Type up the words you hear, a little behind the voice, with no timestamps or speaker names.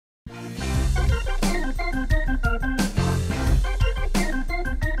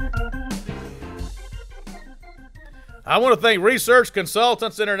I want to thank Research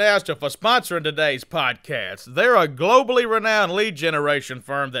Consultants International for sponsoring today's podcast. They're a globally renowned lead generation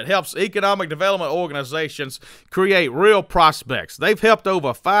firm that helps economic development organizations create real prospects. They've helped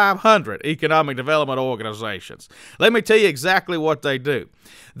over 500 economic development organizations. Let me tell you exactly what they do.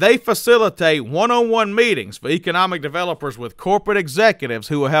 They facilitate one-on-one meetings for economic developers with corporate executives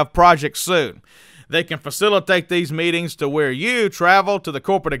who will have projects soon. They can facilitate these meetings to where you travel to the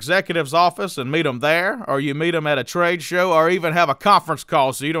corporate executive's office and meet them there, or you meet them at a trade show, or even have a conference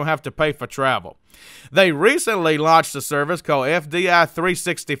call so you don't have to pay for travel. They recently launched a service called FDI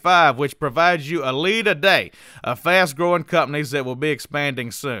 365, which provides you a lead a day of fast-growing companies that will be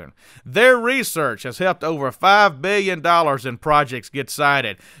expanding soon. Their research has helped over $5 billion in projects get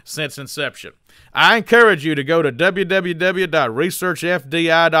signed since inception. I encourage you to go to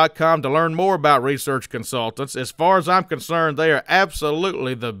www.researchfdi.com to learn more about Research Consultants. As far as I'm concerned, they are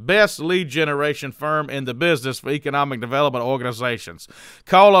absolutely the best lead generation firm in the business for economic development organizations.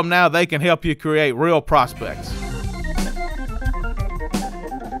 Call them now. They can help you create real prospects.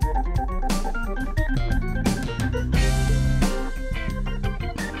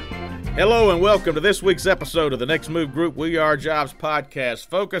 Hello and welcome to this week's episode of the Next Move Group We Are Jobs podcast,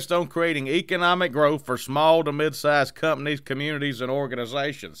 focused on creating economic growth for small to mid-sized companies, communities, and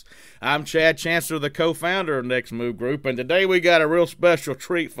organizations. I'm Chad Chancellor, the co-founder of Next Move Group, and today we got a real special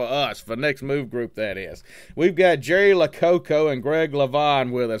treat for us, for Next Move Group, that is. We've got Jerry Lococo and Greg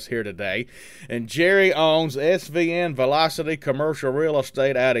LaVann with us here today, and Jerry owns SVN Velocity Commercial Real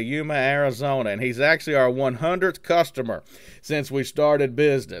Estate out of Yuma, Arizona, and he's actually our 100th customer since we started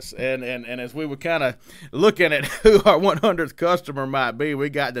business. And as we were kind of looking at who our 100th customer might be, we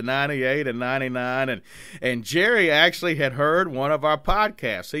got to 98 and 99. And Jerry actually had heard one of our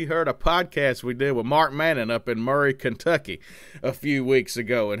podcasts. He heard a podcast we did with Mark Manning up in Murray, Kentucky a few weeks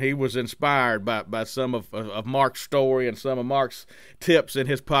ago. And he was inspired by some of Mark's story and some of Mark's tips in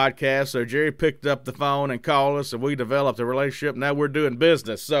his podcast. So Jerry picked up the phone and called us, and we developed a relationship. Now we're doing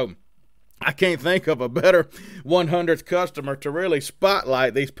business. So I can't think of a better 100th customer to really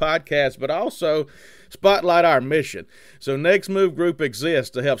spotlight these podcasts, but also spotlight our mission. So Next Move Group exists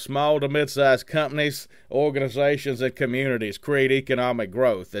to help small to mid-sized companies, organizations, and communities create economic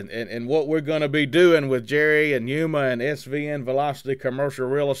growth. And what we're going to be doing with Jerry and Yuma and SVN Velocity Commercial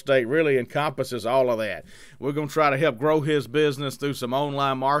Real Estate really encompasses all of that. We're going to try to help grow his business through some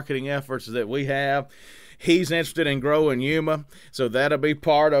online marketing efforts that we have. He's interested in growing Yuma, so that'll be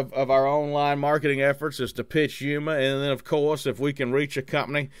part of our online marketing efforts, is to pitch Yuma. And then, of course, if we can reach a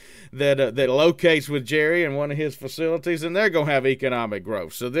company that locates with Jerry in one of his facilities, then they're going to have economic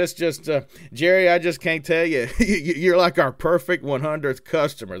growth. So this just, Jerry, I just can't tell you, you're like our perfect 100th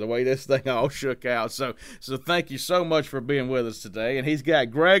customer, the way this thing all shook out. So thank you so much for being with us today. And he's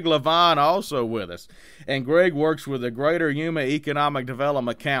got Greg LaVann also with us. And Greg works with the Greater Yuma Economic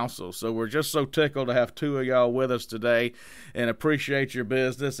Development Council. So we're just so tickled to have two of y'all with us today and appreciate your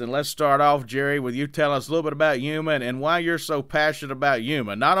business. And let's start off, Jerry, with you telling us a little bit about Yuma and why you're so passionate about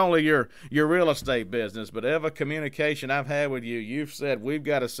Yuma. Not only your real estate business, but every communication I've had with you, you've said, we've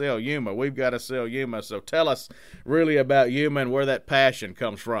got to sell Yuma. We've got to sell Yuma. So tell us really about Yuma and where that passion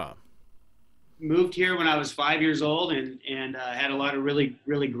comes from. Moved here when I was 5 years old and had a lot of really,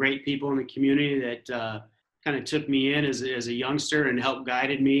 really great people in the community that kind of took me in as a youngster and helped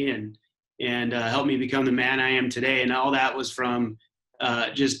guided me and helped me become the man I am today. And all that was from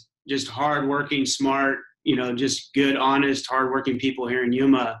just hardworking, smart, just good, honest, hardworking people here in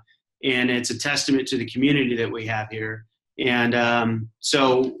Yuma. And it's a testament to the community that we have here. And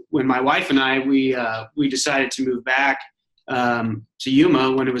so when my wife and I, we decided to move back to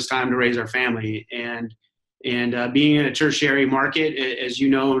Yuma when it was time to raise our family. And being in a tertiary market, as you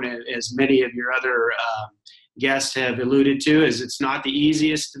know, as many of your other guests have alluded to, is it's not the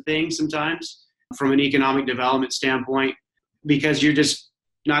easiest thing sometimes from an economic development standpoint, because you're just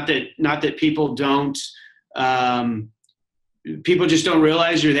not that people don't people just don't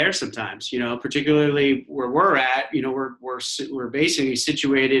realize you're there sometimes, particularly where we're at. We're basically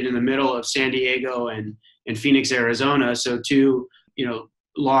situated in the middle of San Diego and Phoenix, Arizona, so two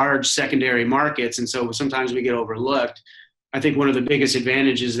large secondary markets, and so sometimes we get overlooked. I think one of the biggest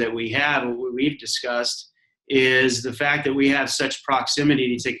advantages that we have, what we've discussed, is the fact that we have such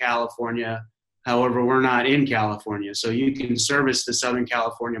proximity to California. However, we're not in California. So you can service the Southern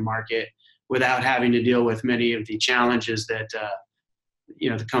California market without having to deal with many of the challenges that,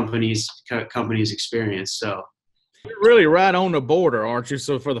 the companies experience. So you're really right on the border, aren't you?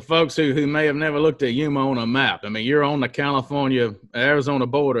 So for the folks who may have never looked at Yuma on a map, I mean, you're on the California-Arizona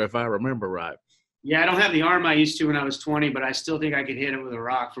border, if I remember right. Yeah, I don't have the arm I used to when I was 20, but I still think I could hit it with a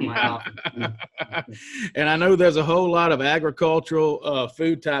rock from my office. And I know there's a whole lot of agricultural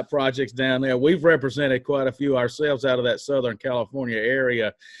food type projects down there. We've represented quite a few ourselves out of that Southern California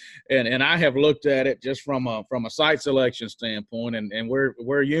area. And I have looked at it just from a site selection standpoint, and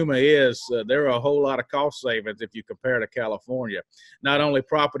where Yuma is, there are a whole lot of cost savings if you compare to California. Not only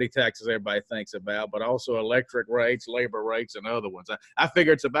property taxes everybody thinks about, but also electric rates, labor rates, and other ones. I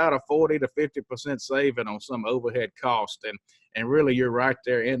figure it's about a 40 to 50% saving on some overhead cost, and really you're right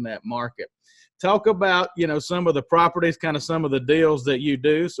there in that market. Talk about, some of the properties, kind of some of the deals that you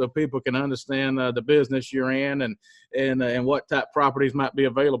do so people can understand the business you're in and what type properties might be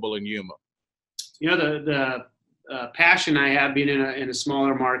available in Yuma. The passion I have being in a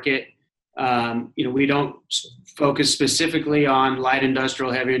smaller market, we don't focus specifically on light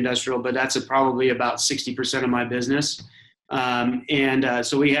industrial, heavy industrial, but that's probably about 60% of my business.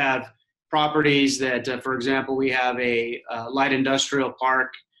 So we have properties that, for example, we have a light industrial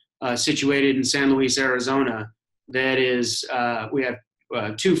park situated in San Luis, Arizona. That is, we have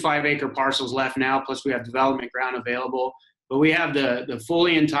 2 5-acre parcels left now, plus we have development ground available. But we have the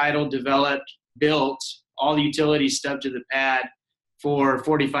fully entitled, developed, built, all the utilities stubbed to the pad for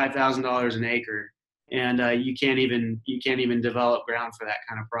 $45,000 an acre, and you can't even develop ground for that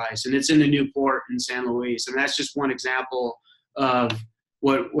kind of price. And it's in the new port in San Luis, and that's just one example of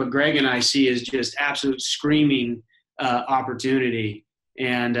what Greg and I see is just absolute screaming opportunity.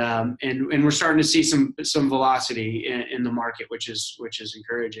 And we're starting to see some velocity in the market, which is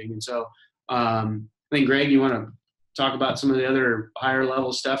encouraging. And so I think, Greg, you want to talk about some of the other higher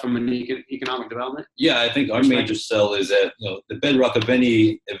level stuff from an economic development? Yeah, I think our major sell is that the bedrock of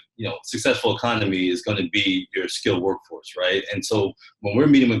any successful economy is going to be your skilled workforce, right? And so when we're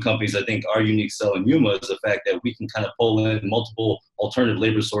meeting with companies, I think our unique sell in Yuma is the fact that we can kind of pull in multiple alternative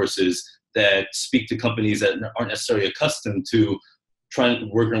labor sources that speak to companies that aren't necessarily accustomed to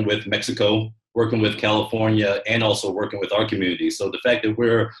working with Mexico, working with California, and also working with our community. So the fact that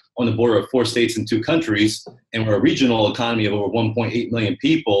we're on the border of 4 states and 2 countries, and we're a regional economy of over 1.8 million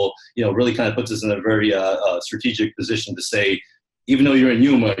people, really kind of puts us in a very strategic position to say, even though you're in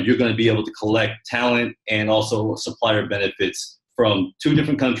Yuma, you're going to be able to collect talent and also supplier benefits from 2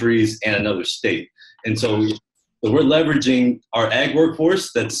 different countries and another state. And so we're leveraging our ag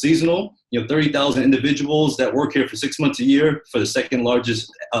workforce that's seasonal, 30,000 individuals that work here for 6 months a year for the second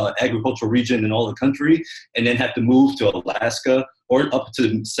largest agricultural region in all the country, and then have to move to Alaska or up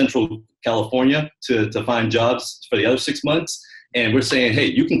to Central California to find jobs for the other 6 months. And we're saying, hey,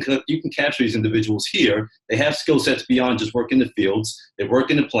 you can capture these individuals here. They have skill sets beyond just working the fields. They work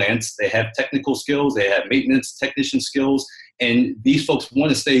in the plants. They have technical skills. They have maintenance technician skills. And these folks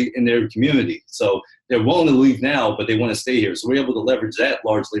want to stay in their community. So they're willing to leave now, but they want to stay here. So we're able to leverage that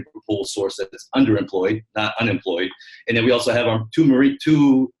large labor pool source that's underemployed, not unemployed. And then we also have our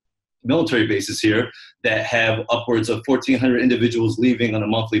two military bases here that have upwards of 1,400 individuals leaving on a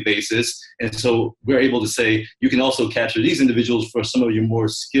monthly basis. And so we're able to say, you can also capture these individuals for some of your more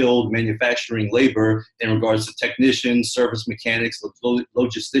skilled manufacturing labor in regards to technicians, service mechanics,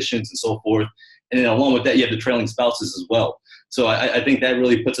 logisticians, and so forth. And then along with that, you have the trailing spouses as well. So I think that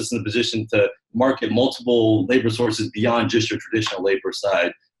really puts us in a position to market multiple labor sources beyond just your traditional labor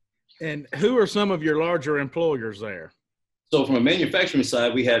side. And who are some of your larger employers there? So from a manufacturing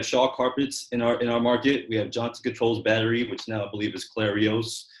side, we have Shaw Carpets in our market. We have Johnson Controls Battery, which now I believe is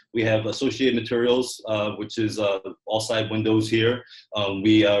Clarios. We have Associated Materials, which is all side windows here.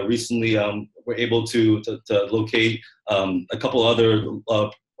 We recently were able to locate a couple other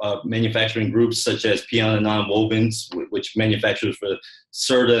manufacturing groups such as Piana Nonwovens, which manufactures for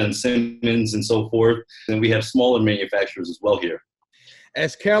Serta and Simmons and so forth. And we have smaller manufacturers as well here.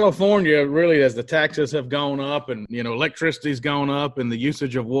 As California, really, as the taxes have gone up and, electricity's gone up and the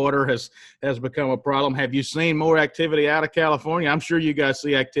usage of water has become a problem, have you seen more activity out of California? I'm sure you guys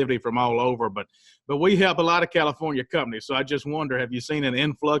see activity from all over, but we help a lot of California companies. So I just wonder, have you seen an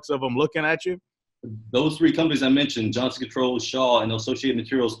influx of them looking at you? Those 3 companies I mentioned, Johnson Controls, Shaw, and Associated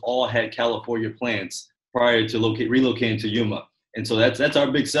Materials, all had California plants prior to relocating to Yuma. And so that's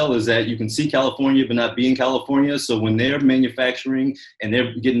our big sell, is that you can see California but not be in California. So when they're manufacturing and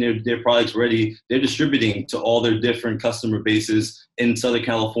they're getting their products ready, they're distributing to all their different customer bases in Southern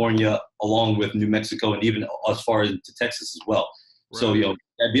California, along with New Mexico and even as far as to Texas as well. Right. So,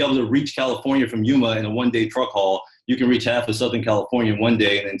 be able to reach California from Yuma in a 1-day truck haul, you can reach half of Southern California in 1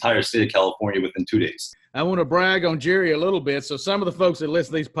 day and the entire state of California within 2 days. I want to brag on Jerry a little bit. So some of the folks that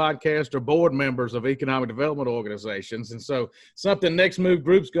listen to these podcasts are board members of economic development organizations. And so something Next Move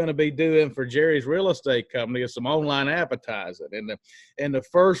Group's going to be doing for Jerry's real estate company is some online advertising. And the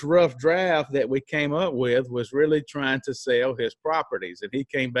first rough draft that we came up with was really trying to sell his properties. And he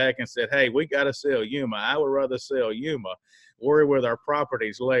came back and said, hey, we got to sell Yuma. I would rather sell Yuma, worry with our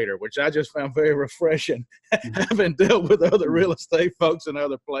properties later, which I just found very refreshing, having dealt with other real estate folks in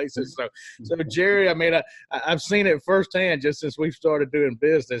other places. So Jerry, I mean, I've seen it firsthand just since we've started doing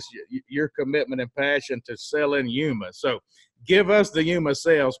business, your commitment and passion to selling Yuma. So give us the Yuma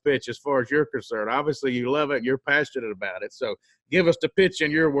sales pitch as far as you're concerned. Obviously, you love it and you're passionate about it. So give us the pitch in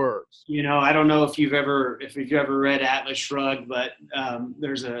your words. You know, I don't know if you've ever read Atlas Shrugged, but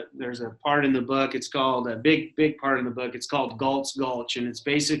there's a part in the book. It's called a big part in the book. It's called Galt's Gulch, and it's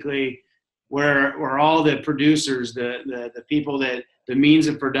basically where all the producers, the people that the means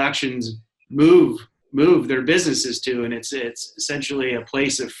of productions move their businesses to, and it's essentially a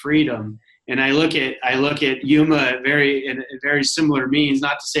place of freedom. And I look at Yuma in a very similar means.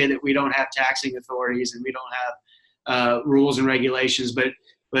 Not to say that we don't have taxing authorities and we don't have rules and regulations, but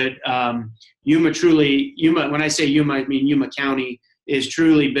Yuma, when I say Yuma, I mean Yuma County is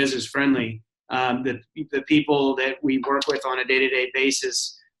truly business friendly. The people that we work with on a day-to-day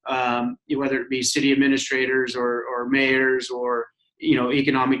basis, whether it be city administrators or mayors or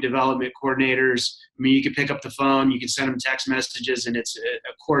economic development coordinators. I mean, you can pick up the phone, you can send them text messages, and it's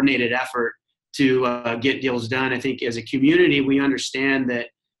a coordinated effort to get deals done. I think as a community, we understand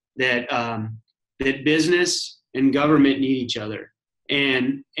that business and government need each other,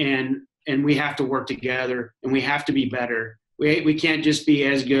 and we have to work together, and we have to be better. We can't just be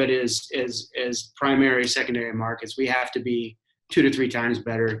as good as primary, secondary markets. We have to be 2 to 3 times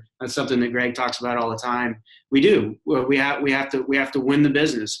better. That's something that Greg talks about all the time. We do. We have to win the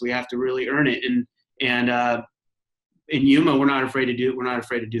business. We have to really earn it. And in Yuma, we're not afraid to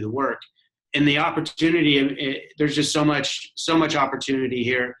do the work. And the opportunity, there's just so much opportunity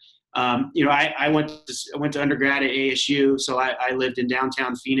here. I went to undergrad at ASU, so I lived in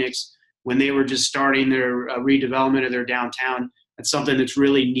downtown Phoenix when they were just starting their redevelopment of their downtown. That's something that's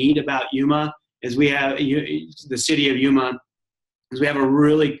really neat about Yuma is we have the city of Yuma. Is we have a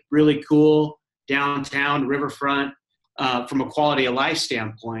really, really cool downtown riverfront from a quality of life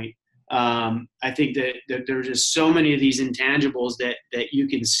standpoint. I think that there are just so many of these intangibles that you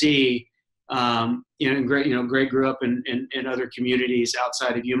can see. Greg grew up in other communities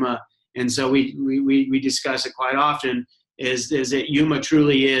outside of Yuma, and so we discuss it quite often. Is that Yuma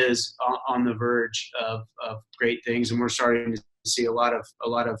truly is on the verge of great things, and we're starting to see a lot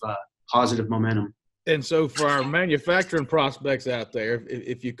of positive momentum. And so for our manufacturing prospects out there,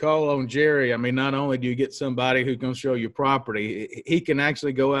 if you call on Jerry, I mean, not only do you get somebody who's going to show you property, he can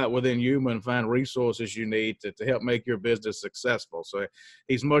actually go out within Yuma and find resources you need to help make your business successful. So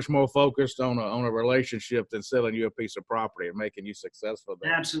he's much more focused on a relationship than selling you a piece of property and making you successful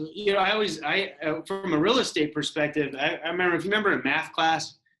there. Absolutely. I from a real estate perspective, I remember, if you remember in math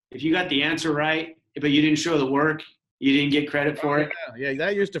class, if you got the answer right, but you didn't show the work, you didn't get credit for it. Yeah,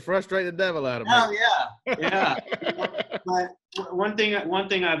 that used to frustrate the devil out of me. Oh yeah. But one thing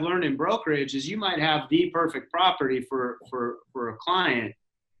I've learned in brokerage is you might have the perfect property for a client,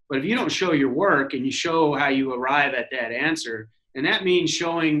 but if you don't show your work and you show how you arrive at that answer, and that means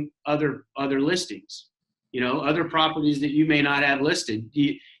showing other listings, other properties that you may not have listed.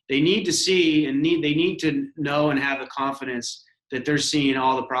 They need to see and they need to know and have the confidence that they're seeing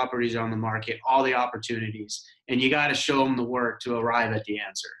all the properties on the market, all the opportunities, and you got to show them the work to arrive at the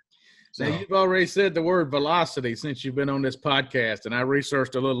answer. So now, you've already said the word velocity since you've been on this podcast, and I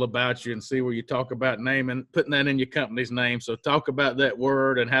researched a little about you and see where you talk about putting that in your company's name. So talk about that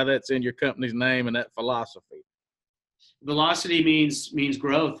word and how that's in your company's name and that philosophy. Velocity means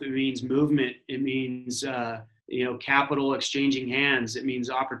growth. It means movement. It means capital exchanging hands. It means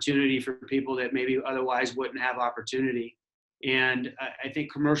opportunity for people that maybe otherwise wouldn't have opportunity. And I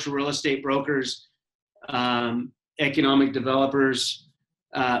think commercial real estate brokers, economic developers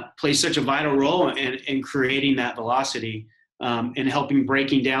play such a vital role in creating that velocity and helping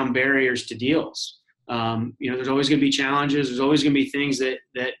breaking down barriers to deals. There's always going to be challenges. There's always going to be things that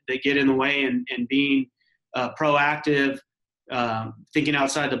get in the way, and being proactive, thinking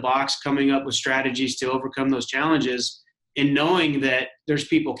outside the box, coming up with strategies to overcome those challenges, and knowing that there's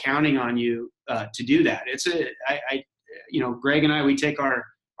people counting on you to do that. Greg and I, we take our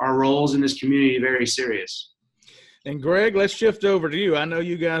roles in this community very serious. And Greg, let's shift over to you. I know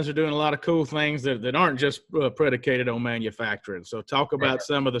you guys are doing a lot of cool things that aren't just predicated on manufacturing. So talk about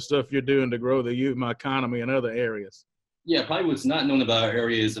some of the stuff you're doing to grow the Yuma economy in other areas. Yeah, probably what's not known about our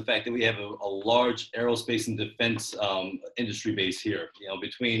area is the fact that we have a large aerospace and defense industry base here.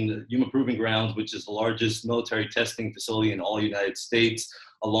 Between the Yuma Proving Grounds, which is the largest military testing facility in all the United States,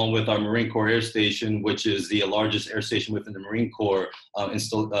 along with our Marine Corps Air Station, which is the largest air station within the Marine Corps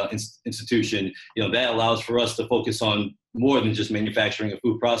institution. That allows for us to focus on more than just manufacturing and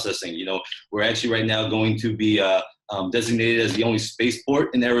food processing. We're actually right now going to be designated as the only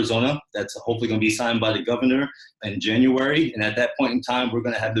spaceport in Arizona. That's hopefully going to be signed by the governor in January. And at that point in time, we're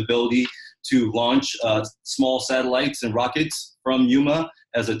going to have the ability to launch small satellites and rockets from Yuma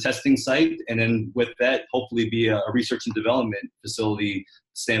as a testing site. And then with that, hopefully be a research and development facility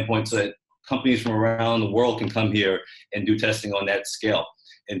standpoint so that companies from around the world can come here and do testing on that scale.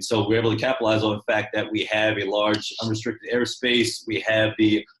 And so we're able to capitalize on the fact that we have a large unrestricted airspace. We have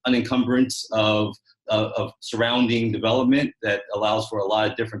the unencumbrance of surrounding development that allows for a lot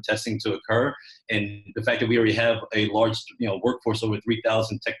of different testing to occur. And the fact that we already have a large workforce, over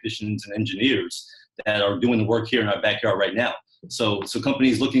 3,000 technicians and engineers that are doing the work here in our backyard right now. So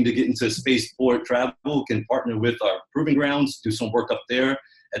companies looking to get into spaceport travel can partner with our proving grounds, do some work up there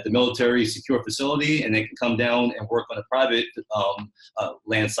at the military secure facility, and they can come down and work on a private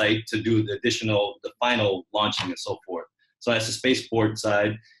land site to do the final launching and so forth. So that's the spaceport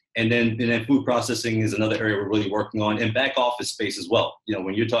side. And then food processing is another area we're really working on, and back office space as well.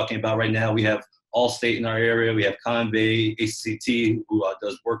 When you're talking about right now, we have Allstate in our area, we have Convey, ACT, who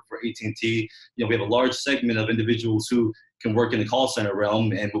does work for AT&T. We have a large segment of individuals who can work in the call center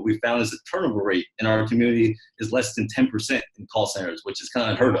realm, and what we found is the turnover rate in our community is less than 10% in call centers, which is kind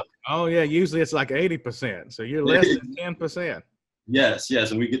of unheard of. Oh yeah, usually it's like 80%, so you're less than 10%. Yes,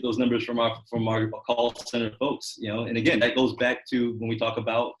 and we get those numbers from our call center folks. And again, that goes back to when we talk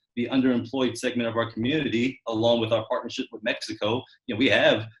about the underemployed segment of our community, along with our partnership with Mexico. We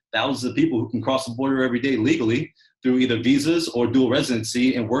have thousands of people who can cross the border every day legally through either visas or dual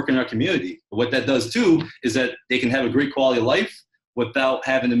residency and work in our community. But what that does too is that they can have a great quality of life without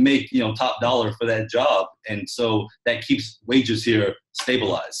having to make top dollar for that job, and so that keeps wages here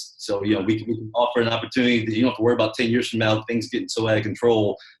stabilized. So we can offer an opportunity that you don't have to worry about 10 years from now things getting so out of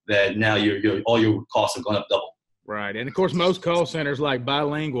control that now all your costs have gone up double. Right, and of course most call centers like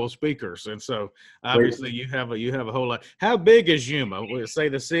bilingual speakers, and so obviously you have a whole lot. How big is Yuma? Say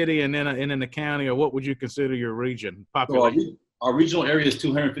the city, and then in the county, or what would you consider your region population? Our regional area is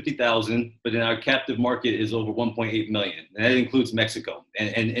 250,000, but then our captive market is over 1.8 million, and that includes Mexico.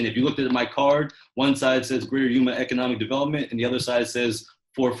 And if you looked at my card, one side says Greater Yuma Economic Development, and the other side says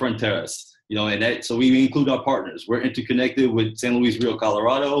Four Fronteras. So we include our partners. We're interconnected with San Luis Rio,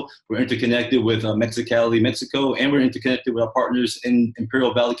 Colorado. We're interconnected with Mexicali, Mexico, and we're interconnected with our partners in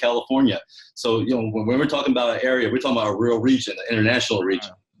Imperial Valley, California. So when we're talking about an area, we're talking about a real region, an international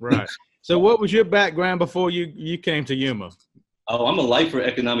region. Right. So what was your background before you came to Yuma? Oh, I'm a lifer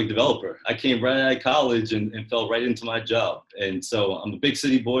economic developer. I came right out of college and fell right into my job. And so I'm a big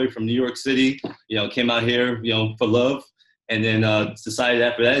city boy from New York City, came out here, for love. And then decided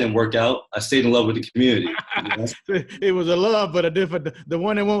after that didn't work out, I stayed in love with the community. It was a love, but the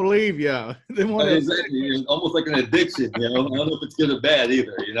one that won't leave you. Exactly. It's almost like an addiction, I don't know if it's good or bad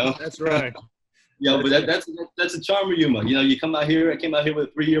either, That's right. But that's a charm of Yuma. You come out here. I came out here with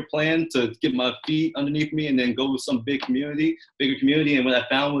a 3-year plan to get my feet underneath me and then go with some bigger community. And what I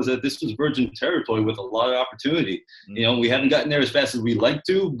found was that this was virgin territory with a lot of opportunity. Mm-hmm. We haven't gotten there as fast as we'd like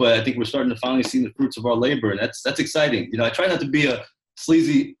to, but I think we're starting to finally see the fruits of our labor, and that's exciting. I try not to be a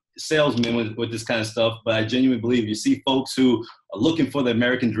sleazy salesman with this kind of stuff, but I genuinely believe you see folks who are looking for the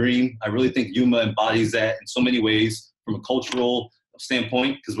American dream. I really think Yuma embodies that in so many ways, from a cultural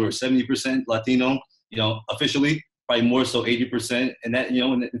standpoint, because we're 70% Latino, officially, probably more so 80%. And that,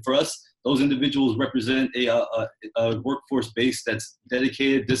 and for us, those individuals represent a workforce base that's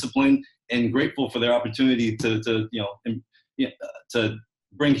dedicated, disciplined, and grateful for their opportunity to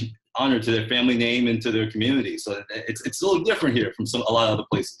bring honor to their family name and to their community. So it's a little different here from a lot of other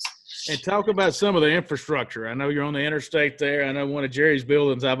places. And talk about some of the infrastructure. I know you're on the interstate there. I know one of Jerry's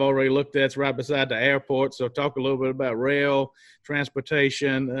buildings I've already looked at. It's right beside the airport. So talk a little bit about rail,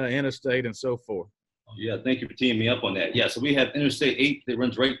 transportation, interstate, and so forth. Yeah, thank you for teeing me up on that. Yeah, so we have Interstate 8 that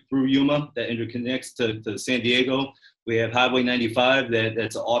runs right through Yuma that interconnects to San Diego. We have Highway 95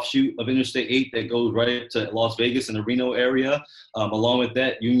 that's an offshoot of Interstate 8 that goes right to Las Vegas and the Reno area. Along with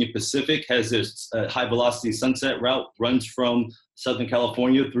that, Union Pacific has this high-velocity Sunset route, runs from Southern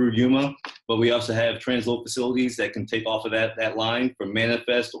California through Yuma. But we also have transload facilities that can take off of that line for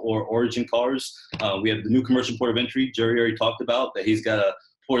manifest or origin cars. We have the new commercial port of entry Jerry already talked about, that he's got a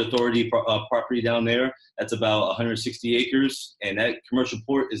Port Authority property down there. That's about 160 acres. And that commercial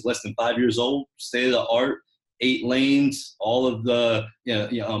port is less than 5 years old, state of the art. 8 lanes, all of the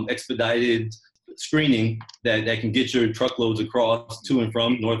expedited screening that can get your truckloads across to and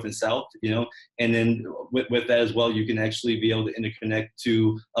from north and south, and then with that as well, you can actually be able to interconnect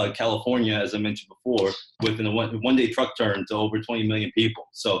to California, as I mentioned before, within a one-day truck turn to over 20 million people.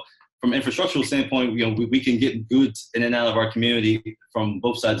 So from an infrastructural standpoint, we can get goods in and out of our community from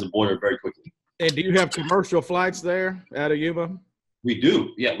both sides of the border very quickly. And do you have commercial flights there out of Yuma? We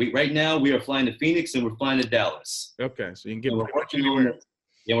do. Yeah. Right now we are flying to Phoenix and we're flying to Dallas. Okay. So you can get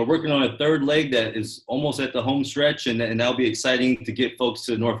we're working on a third leg that is almost at the home stretch, and that'll be exciting to get folks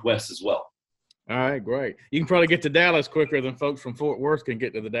to the Northwest as well. All right, great. You can probably get to Dallas quicker than folks from Fort Worth can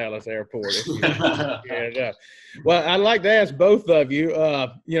get to the Dallas airport. Well, I'd like to ask both of you.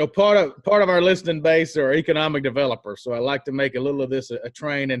 Part of our listening base are economic developers, so I like to make a little of this a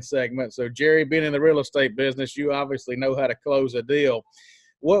training segment. So, Jerry, being in the real estate business, you obviously know how to close a deal.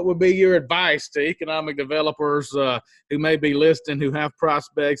 What would be your advice to economic developers who may be listing, who have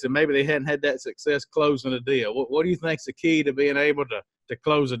prospects, and maybe they hadn't had that success closing a deal? What do you think is the key to being able to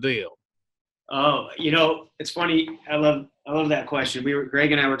close a deal? Oh, it's funny. I love that question.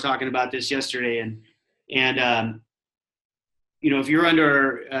 Greg and I were talking about this yesterday, and if you're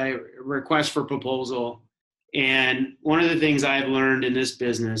under a request for proposal, and one of the things I've learned in this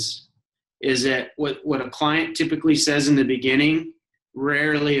business is that what a client typically says in the beginning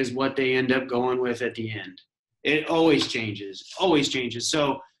rarely is what they end up going with at the end. It always changes.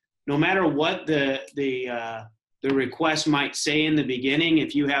 So no matter what the request might say in the beginning,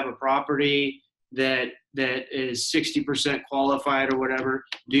 if you have a property that is 60% qualified or whatever,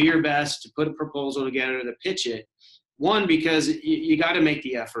 do your best to put a proposal together to pitch it. One, because you got to make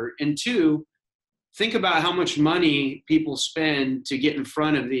the effort. And two, think about how much money people spend to get in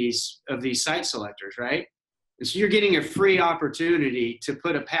front of these site selectors, right? And so you're getting a free opportunity to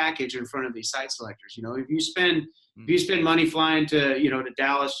put a package in front of these site selectors. If you spend money flying to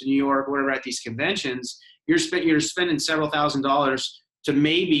Dallas, to New York, whatever, at these conventions, you're spending several $1,000s to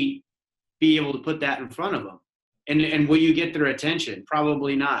maybe be able to put that in front of them. And will you get their attention?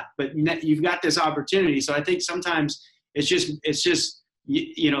 Probably not. But you've got this opportunity. So I think sometimes it's just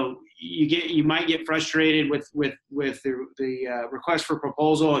you might get frustrated with the request for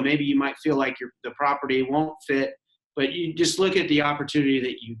proposal, and maybe you might feel like the property won't fit. But you just look at the opportunity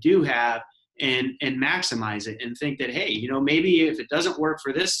that you do have and maximize it, and think that, hey, maybe if it doesn't work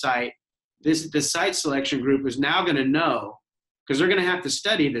for this site, the site selection group is now going to know, because they're going to have to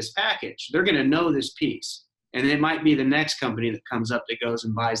study this package. They're going to know this piece, and it might be the next company that comes up that goes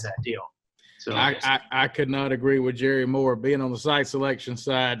and buys that deal. So I could not agree with Jerry more. Being on the site selection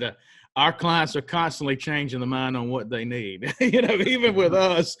side, our clients are constantly changing the mind on what they need, even with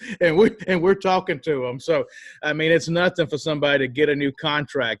us, and we're talking to them. So, I mean, it's nothing for somebody to get a new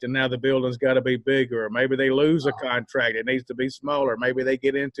contract and now the building's got to be bigger, or maybe they lose a contract, it needs to be smaller. Maybe they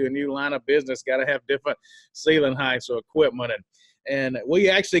get into a new line of business, got to have different ceiling heights or equipment. And we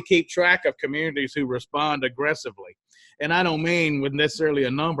actually keep track of communities who respond aggressively. And I don't mean with necessarily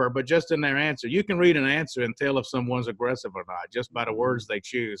a number, but just in their answer. You can read an answer and tell if someone's aggressive or not, just by the words they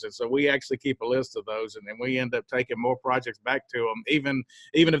choose. And so we actually keep a list of those, and then we end up taking more projects back to them, even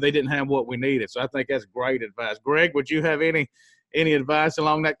if they didn't have what we needed. So I think that's great advice. Greg, would you have any advice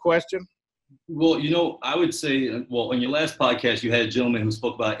along that question? Well, I would say, on your last podcast, you had a gentleman who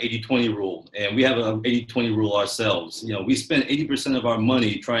spoke about 80-20 rule, and we have an 80-20 rule ourselves. We spend 80% of our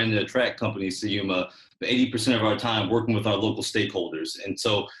money trying to attract companies to Yuma, but 80% of our time working with our local stakeholders. And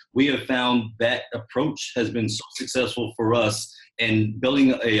so we have found that approach has been so successful for us in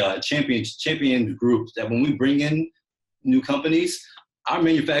building a champion group that when we bring in new companies, our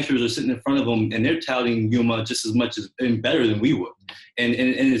manufacturers are sitting in front of them and they're touting Yuma just as much as and better than we would. And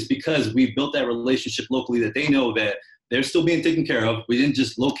it's because we built that relationship locally that they know that they're still being taken care of. We didn't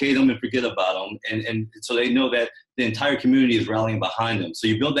just locate them and forget about them. And so they know that the entire community is rallying behind them. So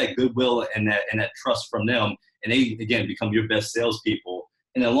you build that goodwill and that trust from them, and they, again, become your best salespeople.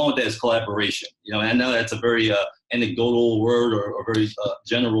 And along with that is collaboration. I know that's a very anecdotal word or very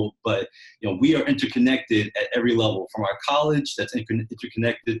general, but we are interconnected at every level, from our college that's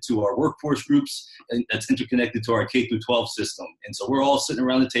interconnected to our workforce groups, and that's interconnected to our K-12 system. And so we're all sitting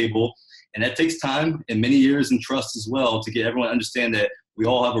around the table, and that takes time and many years and trust as well to get everyone to understand that we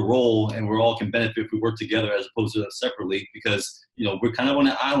all have a role and we all can benefit if we work together as opposed to separately, because we're kind of on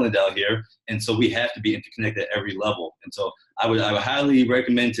an island out here, and so we have to be interconnected at every level. And so I would highly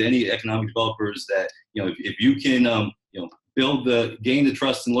recommend to any economic developers that if you can gain the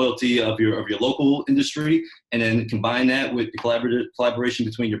trust and loyalty of your local industry, and then combine that with the collaboration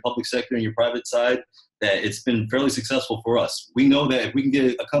between your public sector and your private side, that it's been fairly successful for us. We know that if we can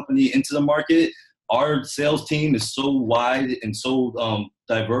get a company into the market, our sales team is so wide and so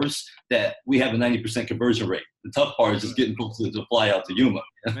diverse that we have a 90% conversion rate. The tough part is just getting folks to fly out to Yuma.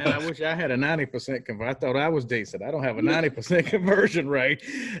 Man, I wish I had a 90% conversion. I thought I was decent. I don't have a 90% conversion rate.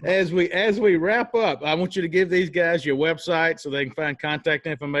 As we wrap up, I want you to give these guys your website so they can find contact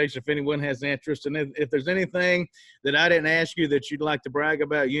information if anyone has interest. And if there's anything that I didn't ask you that you'd like to brag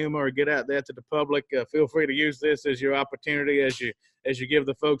about Yuma or get out there to the public, feel free to use this as your opportunity as you give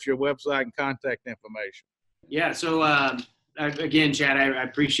the folks your website and contact information. Yeah. So again, Chad, I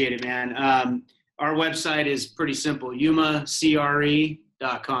appreciate it, man. Our website is pretty simple,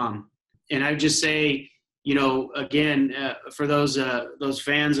 yumacre.com. And I would just say, again, for those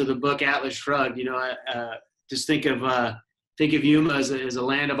fans of the book Atlas Shrugged, just think of Yuma as a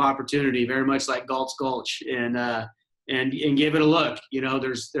land of opportunity, very much like Galt's Gulch, and give it a look.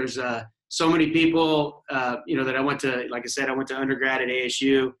 There's so many people, that I went to, like I said, I went to undergrad at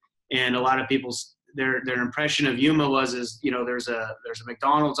ASU, and a lot of people's their impression of Yuma was there's a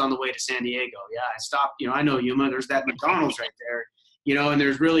McDonald's on the way to San Diego. Yeah, I stopped. I know Yuma. There's that McDonald's right there. And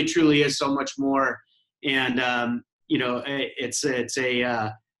there's really truly is so much more. And it's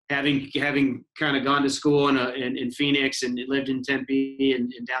having kind of gone to school in Phoenix and lived in Tempe in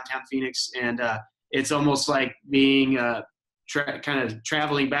downtown Phoenix, and it's almost like being kind of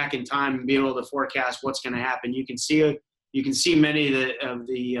traveling back in time and being able to forecast what's going to happen. You can see many of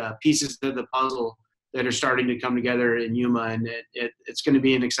the pieces of the puzzle that are starting to come together in Yuma, and it's going to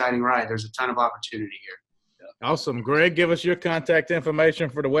be an exciting ride. There's a ton of opportunity here. Awesome. Greg, give us your contact information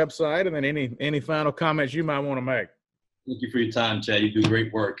for the website, and then any final comments you might want to make. Thank you for your time, Chad. You do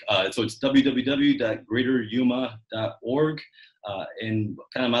great work. So it's www.greateryuma.org. And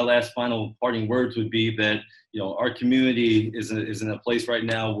kind of my last final parting words would be that, our community is in a place right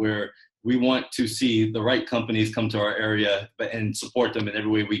now where we want to see the right companies come to our area and support them in every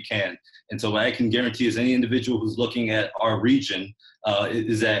way we can. And so what I can guarantee is any individual who's looking at our region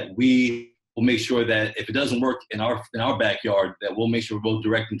is that we will make sure that if it doesn't work in our backyard, that we'll make sure we'll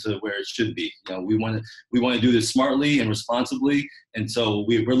direct them to where it should be. We want to do this smartly and responsibly. And so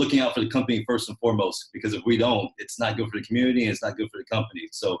we're looking out for the company first and foremost, because if we don't, it's not good for the community and it's not good for the company.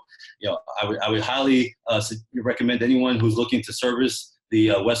 So, I would highly recommend anyone who's looking to service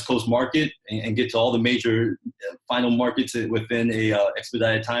the West Coast market and get to all the major final markets within a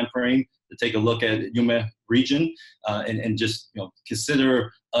expedited time frame to take a look at Yuma region and just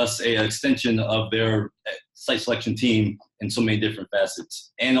consider us an extension of their site selection team in so many different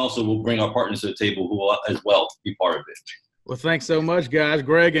facets. And also we'll bring our partners to the table who will as well be part of it. Well, thanks so much, guys.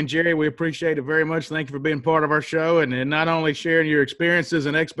 Greg and Jerry, we appreciate it very much. Thank you for being part of our show and not only sharing your experiences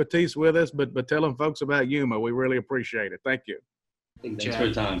and expertise with us, but telling folks about Yuma. We really appreciate it. Thank you. Thanks for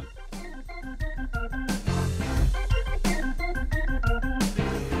your time.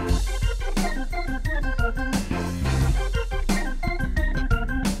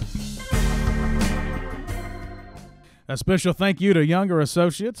 A special thank you to Younger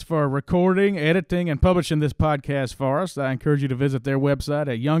Associates for recording, editing, and publishing this podcast for us. I encourage you to visit their website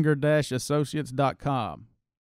at younger-associates.com.